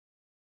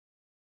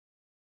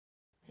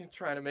You're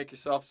trying to make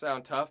yourself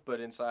sound tough, but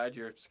inside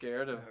you're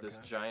scared of this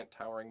giant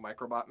towering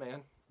microbot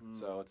man.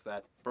 So it's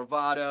that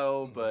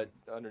bravado, but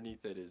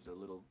underneath it is a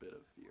little bit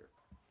of fear.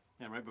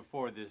 And right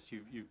before this,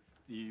 you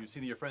see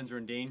that your friends are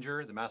in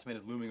danger. The masked man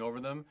is looming over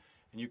them,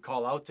 and you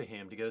call out to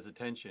him to get his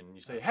attention. And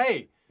you say,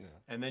 "Hey!"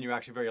 And then you're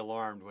actually very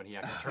alarmed when he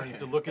actually turns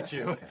to look at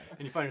you,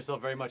 and you find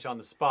yourself very much on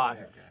the spot.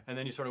 And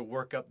then you sort of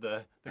work up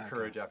the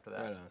courage after that.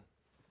 Right on.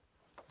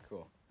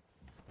 Cool.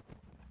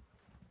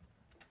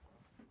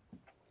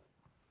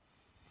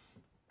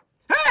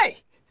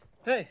 Hey!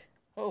 Hey.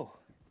 Oh.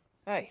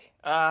 Hey.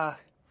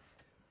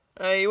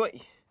 Hey, you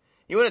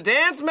want to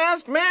dance,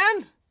 masked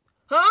man?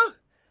 Huh?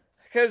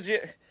 Cause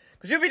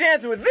you'll be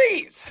dancing with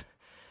these.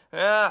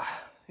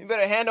 You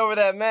better hand over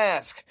that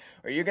mask,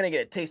 or you're gonna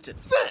get a taste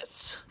of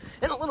this,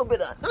 and a little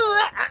bit of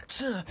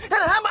that, and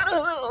how about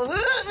a little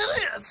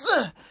this?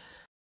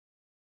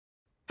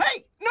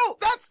 Hey, no,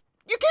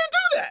 you can't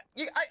do that.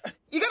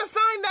 You gotta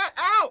sign that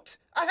out.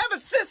 I have a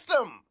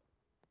system.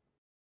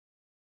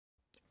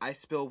 I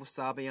spilled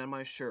wasabi on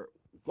my shirt.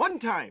 One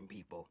time,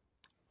 people.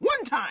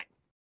 One time.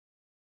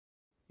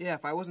 Yeah,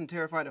 if I wasn't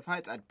terrified of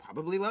heights, I'd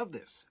probably love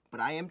this.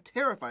 But I am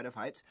terrified of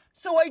heights,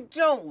 so I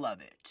don't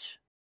love it.